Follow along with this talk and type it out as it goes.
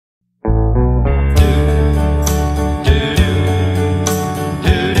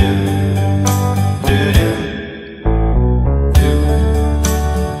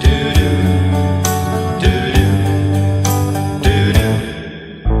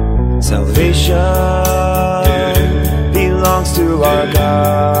Salvation belongs to our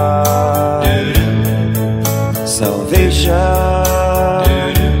God. Salvation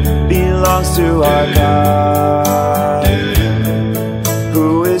belongs to our God,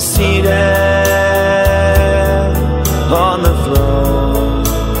 who is seated on the throne.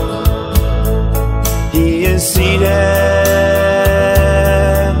 He is seated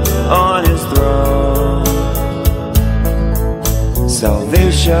on his throne.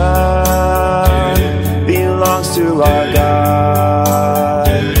 Salvation belongs to our God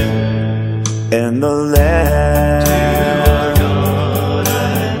and the Lamb.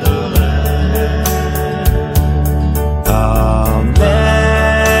 Amen.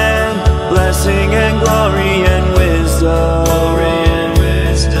 Blessing and glory and wisdom,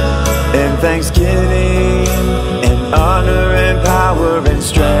 and thanksgiving and honor and power and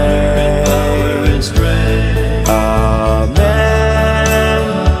strength. Amen.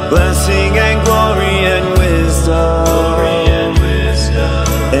 Blessing and glory and wisdom,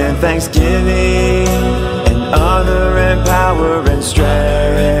 and thanksgiving and honor and power and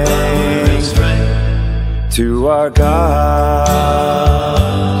strength to our God.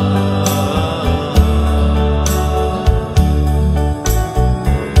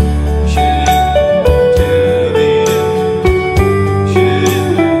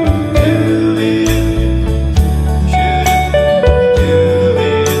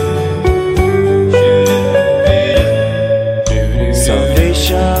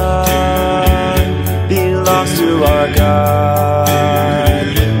 Belongs to our God.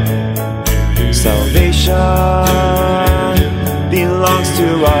 Salvation belongs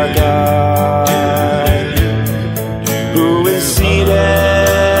to our God, who is seated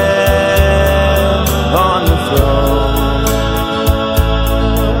on the throne.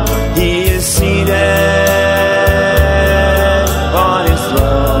 He is seated on his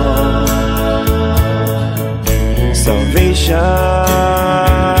throne. Salvation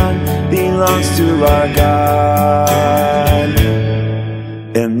belongs to our God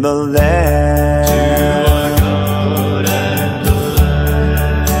and the Lamb.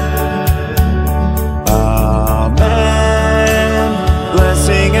 Amen.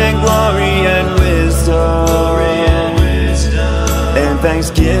 Blessing and glory and wisdom, and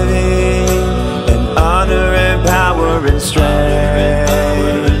thanksgiving and honor and power and strength.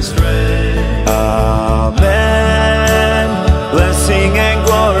 Amen. Blessing and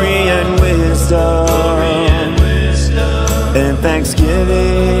glory and wisdom, and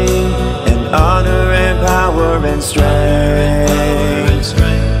thanksgiving and honor and power and strength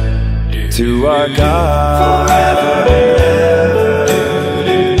to our God forever and ever.